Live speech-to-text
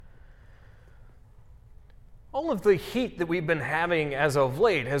All of the heat that we've been having as of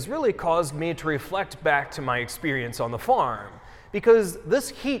late has really caused me to reflect back to my experience on the farm, because this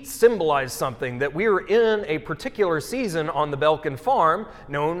heat symbolized something, that we were in a particular season on the Belkin farm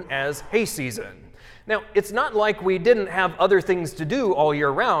known as hay season. Now, it's not like we didn't have other things to do all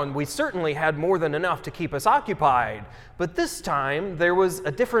year round. We certainly had more than enough to keep us occupied. But this time, there was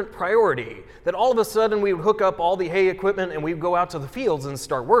a different priority, that all of a sudden we would hook up all the hay equipment and we'd go out to the fields and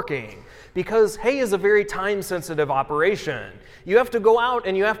start working. Because hay is a very time-sensitive operation. You have to go out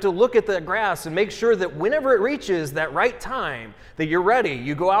and you have to look at the grass and make sure that whenever it reaches that right time, that you're ready.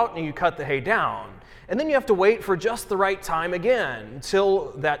 You go out and you cut the hay down. And then you have to wait for just the right time again,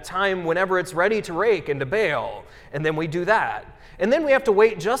 until that time whenever it's ready to rake and to bale. And then we do that. And then we have to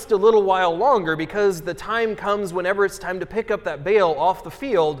wait just a little while longer, because the time comes whenever it's time to pick up that bale off the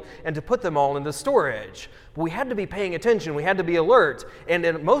field and to put them all into storage. But we had to be paying attention, we had to be alert,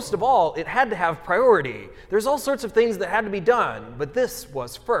 and most of all, it had to have priority. There's all sorts of things that had to be done, but this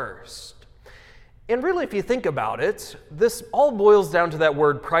was first. And really, if you think about it, this all boils down to that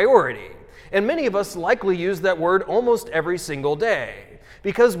word priority. And many of us likely use that word almost every single day,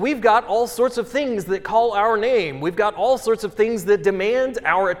 because we've got all sorts of things that call our name. We've got all sorts of things that demand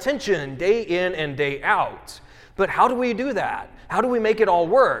our attention day in and day out. But how do we do that? How do we make it all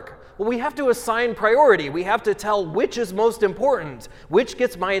work? Well, we have to assign priority. We have to tell which is most important, which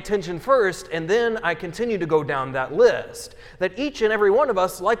gets my attention first, and then I continue to go down that list. That each and every one of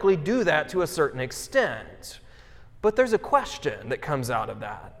us likely do that to a certain extent. But there's a question that comes out of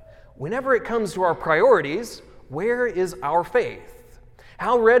that. Whenever it comes to our priorities, where is our faith?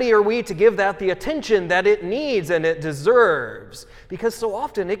 How ready are we to give that the attention that it needs and it deserves? Because so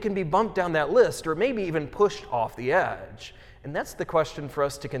often it can be bumped down that list, or maybe even pushed off the edge. And that's the question for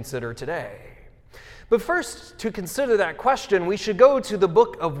us to consider today. But first, to consider that question, we should go to the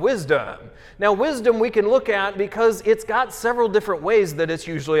book of wisdom. Now, wisdom we can look at because it's got several different ways that it's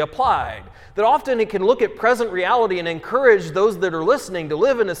usually applied. That often it can look at present reality and encourage those that are listening to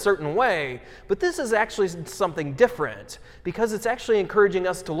live in a certain way. But this is actually something different, because it's actually encouraging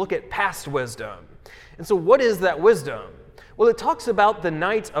us to look at past wisdom. And so what is that wisdom? Well, it talks about the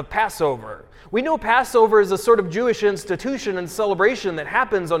night of Passover. We know Passover is a sort of Jewish institution and celebration that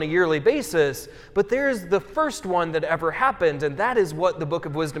happens on a yearly basis, but there's the first one that ever happened, and that is what the book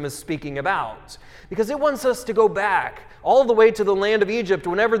of wisdom is speaking about. Because it wants us to go back all the way to the land of Egypt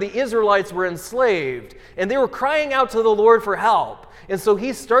whenever the Israelites were enslaved, and they were crying out to the Lord for help. And so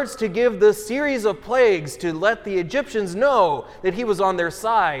he starts to give this series of plagues to let the Egyptians know that he was on their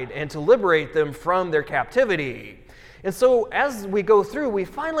side and to liberate them from their captivity. And so as we go through, we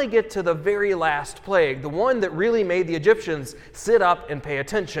finally get to the very last plague, the one that really made the Egyptians sit up and pay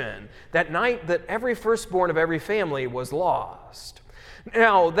attention. That night that every firstborn of every family was lost.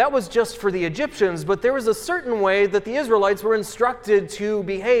 Now, that was just for the Egyptians, but there was a certain way that the Israelites were instructed to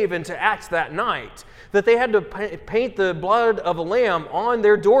behave and to act that night. That they had to paint the blood of a lamb on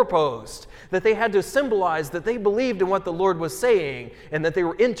their doorpost. That they had to symbolize that they believed in what the Lord was saying and that they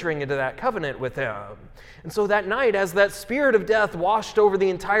were entering into that covenant with Him. And so that night, as that spirit of death washed over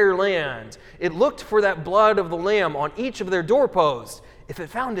the entire land, it looked for that blood of the lamb on each of their doorposts. If it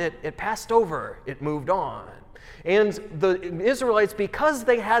found it, it passed over, it moved on. And the Israelites, because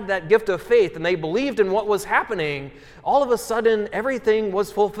they had that gift of faith and they believed in what was happening, all of a sudden everything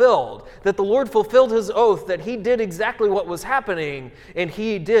was fulfilled. That the Lord fulfilled His oath, that He did exactly what was happening, and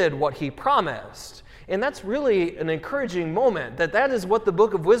He did what He promised. And that's really an encouraging moment, that is what the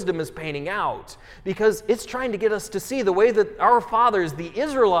book of wisdom is painting out, because it's trying to get us to see the way that our fathers, the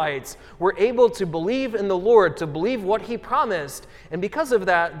Israelites, were able to believe in the Lord, to believe what He promised, and because of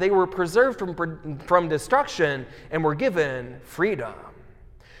that, they were preserved from destruction and were given freedom.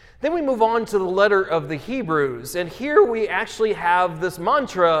 Then we move on to the letter of the Hebrews, and here we actually have this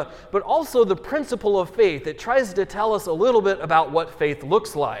mantra, but also the principle of faith. It tries to tell us a little bit about what faith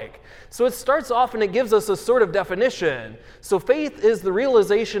looks like. So it starts off and it gives us a sort of definition. So faith is the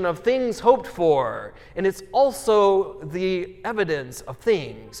realization of things hoped for, and it's also the evidence of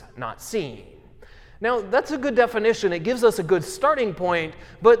things not seen. Now, that's a good definition. It gives us a good starting point,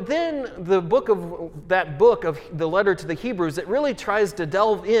 but then the book of the letter to the Hebrews, it really tries to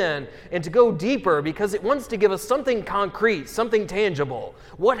delve in and to go deeper because it wants to give us something concrete, something tangible.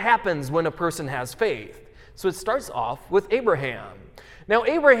 What happens when a person has faith? So it starts off with Abraham. Now,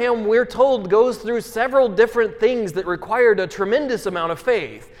 Abraham, we're told, goes through several different things that required a tremendous amount of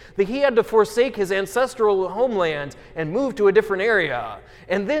faith. That he had to forsake his ancestral homeland and move to a different area.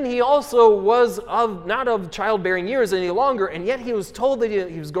 And then he also was not of childbearing years any longer, and yet he was told that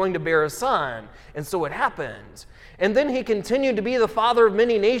he was going to bear a son. And so it happened. And then he continued to be the father of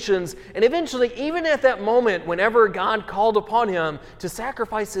many nations. And eventually, even at that moment, whenever God called upon him to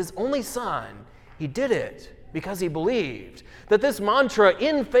sacrifice his only son, he did it because he believed. That this mantra,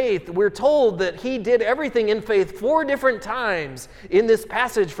 in faith, we're told that he did everything in faith 4 different times in this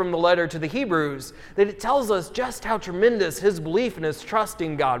passage from the letter to the Hebrews, that it tells us just how tremendous his belief and his trust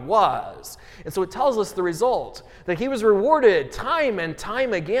in God was. And so it tells us the result, that he was rewarded time and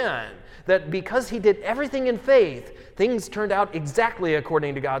time again, that because he did everything in faith, things turned out exactly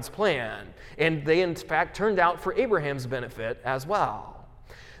according to God's plan. And they, in fact, turned out for Abraham's benefit as well.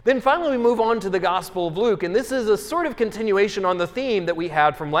 Then finally we move on to the Gospel of Luke, and this is a sort of continuation on the theme that we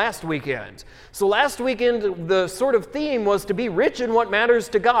had from last weekend. So last weekend, the sort of theme was to be rich in what matters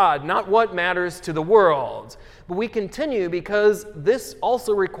to God, not what matters to the world. But we continue because this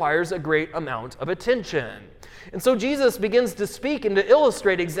also requires a great amount of attention. And so Jesus begins to speak and to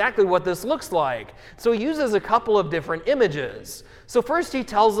illustrate exactly what this looks like. So he uses a couple of different images. So first he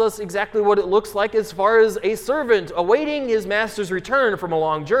tells us exactly what it looks like as far as a servant awaiting his master's return from a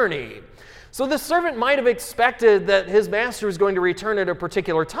long journey. So the servant might have expected that his master was going to return at a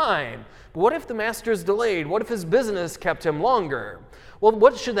particular time. But what if the master is delayed? What if his business kept him longer? Well,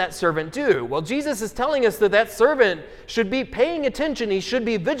 what should that servant do? Well, Jesus is telling us that that servant should be paying attention. He should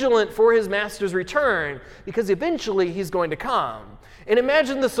be vigilant for his master's return because eventually he's going to come. And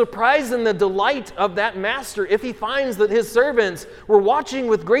imagine the surprise and the delight of that master if he finds that his servants were watching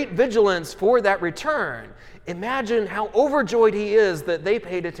with great vigilance for that return. Imagine how overjoyed he is that they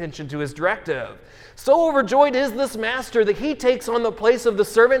paid attention to his directive. So overjoyed is this master that he takes on the place of the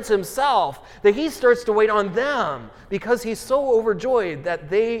servants himself, that he starts to wait on them because he's so overjoyed that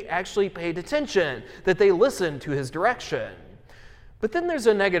they actually paid attention, that they listened to his direction. But then there's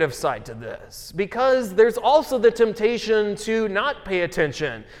a negative side to this, because there's also the temptation to not pay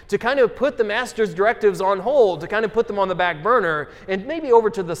attention, to kind of put the master's directives on hold, to kind of put them on the back burner and maybe over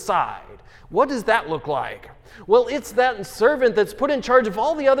to the side. What does that look like? Well, it's that servant that's put in charge of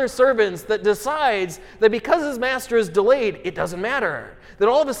all the other servants that decides that because his master is delayed, it doesn't matter. That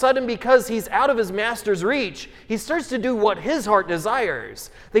all of a sudden, because he's out of his master's reach, he starts to do what his heart desires.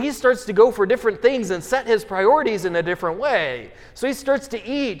 That he starts to go for different things and set his priorities in a different way. So he starts to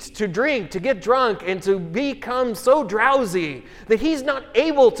eat, to drink, to get drunk, and to become so drowsy that he's not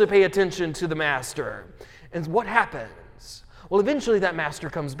able to pay attention to the master. And what happens? Well, eventually that master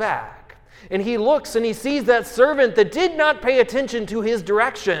comes back. And he looks and he sees that servant that did not pay attention to his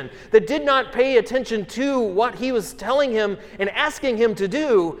direction, that did not pay attention to what he was telling him and asking him to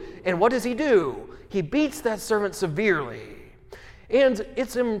do. And what does he do? He beats that servant severely. And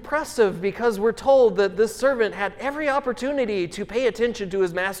it's impressive because we're told that this servant had every opportunity to pay attention to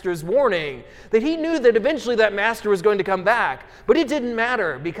his master's warning, that he knew that eventually that master was going to come back, but it didn't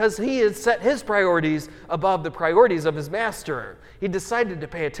matter because he had set his priorities above the priorities of his master. He decided to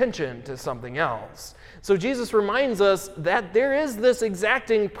pay attention to something else. So Jesus reminds us that there is this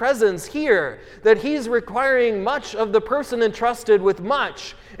exacting presence here, that he's requiring much of the person entrusted with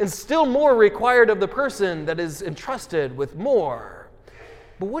much, and still more required of the person that is entrusted with more.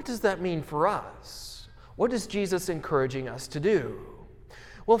 But what does that mean for us? What is Jesus encouraging us to do?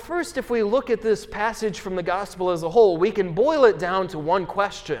 Well, first, if we look at this passage from the gospel as a whole, we can boil it down to one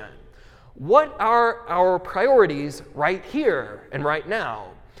question. What are our priorities right here and right now?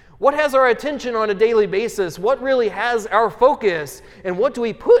 What has our attention on a daily basis? What really has our focus? And what do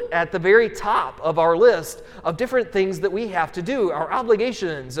we put at the very top of our list of different things that we have to do, our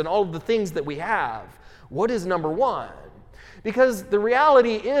obligations and all of the things that we have? What is number one? Because the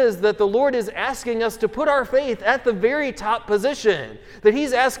reality is that the Lord is asking us to put our faith at the very top position, that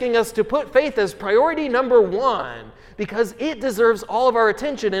he's asking us to put faith as priority number one, because it deserves all of our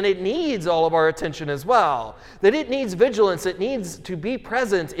attention and it needs all of our attention as well. That it needs vigilance, it needs to be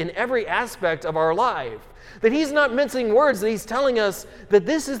present in every aspect of our life. That he's not mincing words, that he's telling us that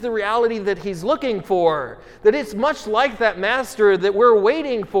this is the reality that he's looking for. That it's much like that master that we're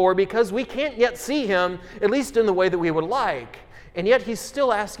waiting for because we can't yet see him, at least in the way that we would like. And yet he's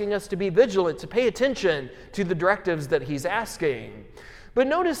still asking us to be vigilant, to pay attention to the directives that he's asking. But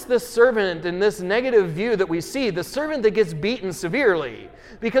notice this servant in this negative view that we see, the servant that gets beaten severely,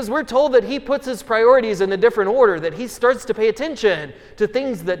 because we're told that he puts his priorities in a different order, that he starts to pay attention to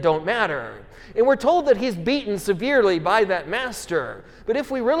things that don't matter. And we're told that he's beaten severely by that master. But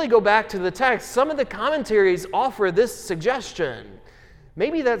if we really go back to the text, some of the commentaries offer this suggestion.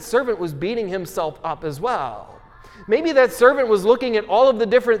 Maybe that servant was beating himself up as well. Maybe that servant was looking at all of the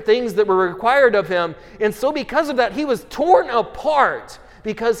different things that were required of him, and so because of that, he was torn apart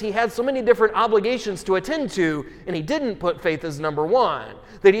because he had so many different obligations to attend to, and he didn't put faith as number one.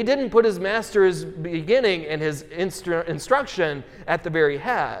 that he didn't put his master's beginning and his instruction at the very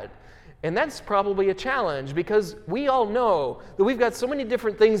head. And that's probably a challenge because we all know that we've got so many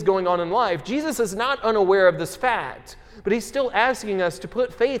different things going on in life. Jesus is not unaware of this fact, but he's still asking us to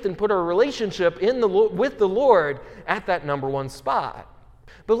put faith and put our relationship with the Lord at that number one spot.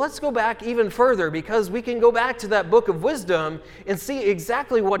 But let's go back even further, because we can go back to that book of wisdom and see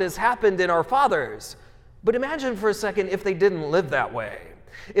exactly what has happened in our fathers. But imagine for a second if they didn't live that way.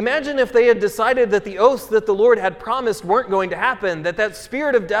 Imagine if they had decided that the oaths that the Lord had promised weren't going to happen, that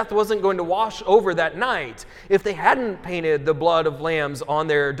spirit of death wasn't going to wash over that night, if they hadn't painted the blood of lambs on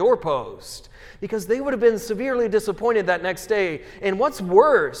their doorpost. Because they would have been severely disappointed that next day. And what's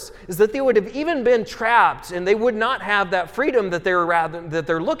worse is that they would have even been trapped, and they would not have that freedom that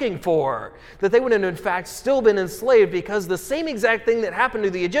they're looking for. That they would have in fact still been enslaved, because the same exact thing that happened to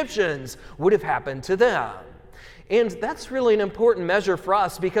the Egyptians would have happened to them. And that's really an important measure for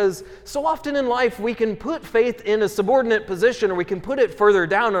us, because so often in life we can put faith in a subordinate position, or we can put it further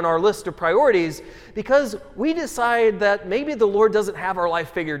down on our list of priorities, because we decide that maybe the Lord doesn't have our life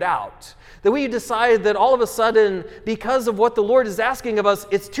figured out. That we decide that all of a sudden, because of what the Lord is asking of us,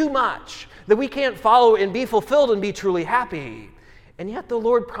 it's too much, that we can't follow and be fulfilled and be truly happy. And yet the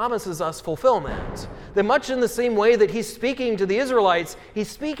Lord promises us fulfillment. That much in the same way that he's speaking to the Israelites, he's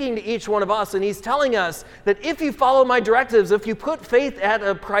speaking to each one of us, and he's telling us that if you follow my directives, if you put faith at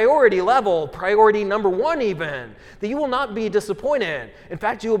a priority level, priority number one even, that you will not be disappointed. In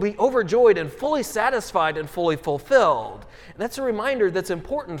fact, you will be overjoyed and fully satisfied and fully fulfilled. And that's a reminder that's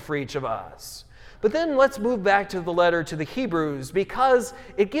important for each of us. But then let's move back to the letter to the Hebrews, because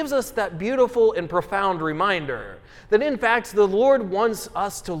it gives us that beautiful and profound reminder that in fact the Lord wants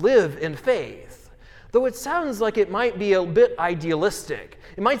us to live in faith. Though it sounds like it might be a bit idealistic.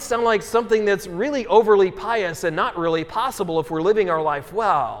 It might sound like something that's really overly pious and not really possible if we're living our life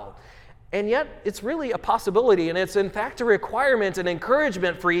well. And yet, it's really a possibility, and it's in fact a requirement and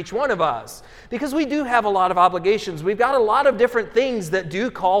encouragement for each one of us, because we do have a lot of obligations. We've got a lot of different things that do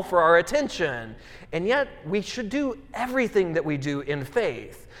call for our attention, and yet we should do everything that we do in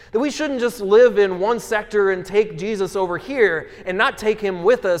faith. That we shouldn't just live in one sector and take Jesus over here and not take him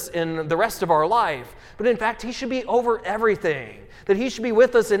with us in the rest of our life, but in fact, he should be over everything. That he should be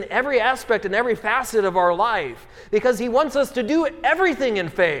with us in every aspect and every facet of our life, because he wants us to do everything in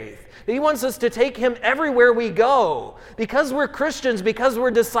faith. He wants us to take him everywhere we go. Because we're Christians, because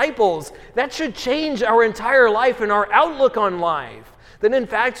we're disciples, that should change our entire life and our outlook on life. That in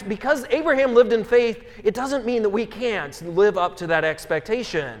fact, because Abraham lived in faith, it doesn't mean that we can't live up to that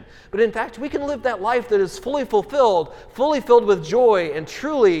expectation. But in fact, we can live that life that is fully fulfilled, fully filled with joy and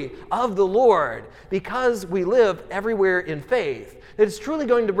truly of the Lord, because we live everywhere in faith. That is truly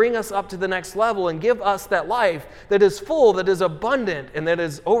going to bring us up to the next level and give us that life that is full, that is abundant, and that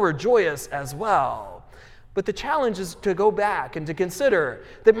is overjoyous as well. But the challenge is to go back and to consider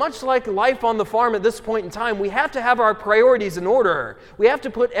that much like life on the farm at this point in time, we have to have our priorities in order. We have to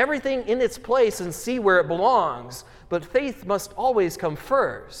put everything in its place and see where it belongs. But faith must always come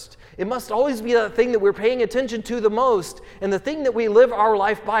first. It must always be that thing that we're paying attention to the most, and the thing that we live our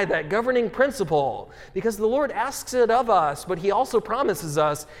life by, that governing principle. Because the Lord asks it of us, but he also promises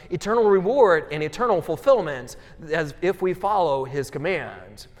us eternal reward and eternal fulfillment as if we follow his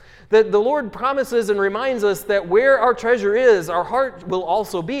command. That the Lord promises and reminds us that where our treasure is, our heart will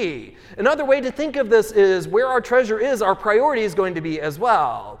also be. Another way to think of this is where our treasure is, our priority is going to be as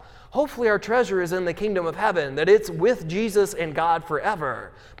well. Hopefully our treasure is in the kingdom of heaven, that it's with Jesus and God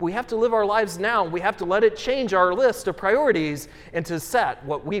forever. But we have to live our lives now. We have to let it change our list of priorities and to set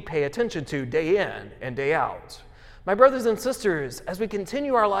what we pay attention to day in and day out. My brothers and sisters, as we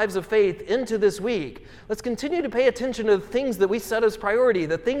continue our lives of faith into this week, let's continue to pay attention to the things that we set as priority,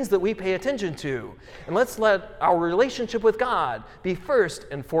 the things that we pay attention to. And let's let our relationship with God be first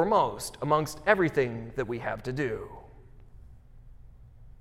and foremost amongst everything that we have to do.